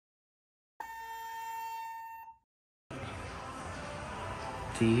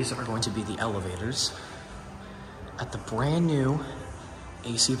These are going to be the elevators at the brand new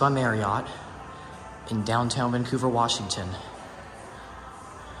AC by Marriott in downtown Vancouver, Washington.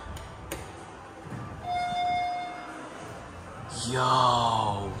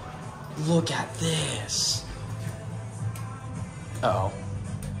 Yo, look at this. Uh-oh.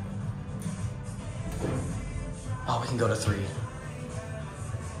 Oh, we can go to 3.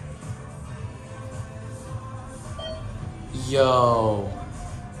 Yo.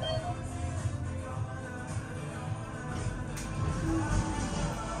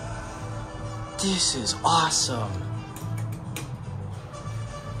 This is awesome.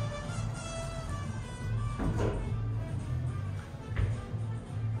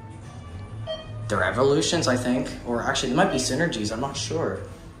 They're Evolutions, I think. Or actually, it might be Synergies, I'm not sure.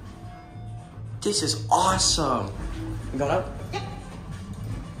 This is awesome. You going up? Yep.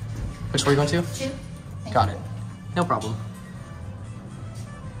 Which way are you going to? 2. Got it. No problem.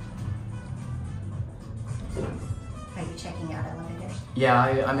 Are you checking out elevators?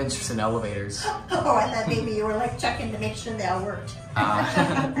 Yeah, I'm interested in elevators. Oh, I thought maybe you were like checking to make sure they all worked.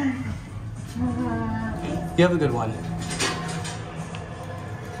 You have a good one.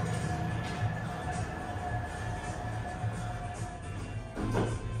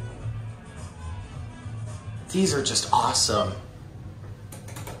 These are just awesome.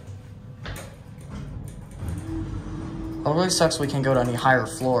 It really sucks we can't go to any higher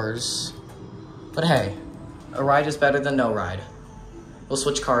floors. But hey, a ride is better than no ride. We'll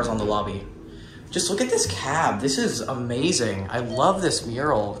switch cars on the lobby. Just look at this cab. This is amazing. I love this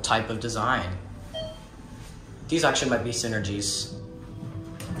mural type of design. These actually might be Synergies.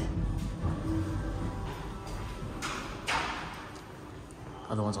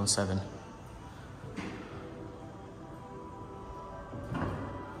 Other one's on 7.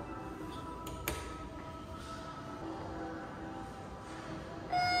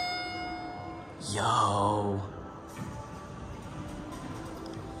 Yo.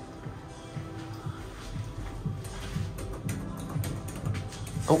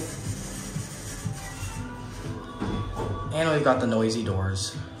 Oh. And we've got the noisy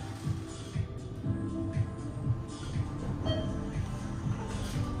doors.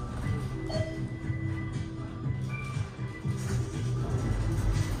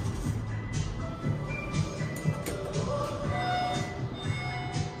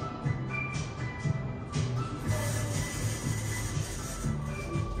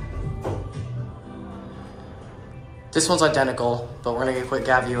 This one's identical, but we're gonna get a quick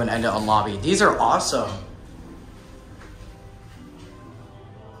gap view and end it on lobby. These are awesome.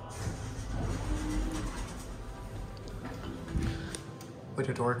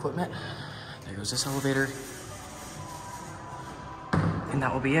 Window door equipment. There goes this elevator. And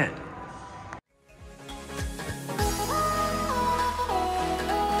that will be it.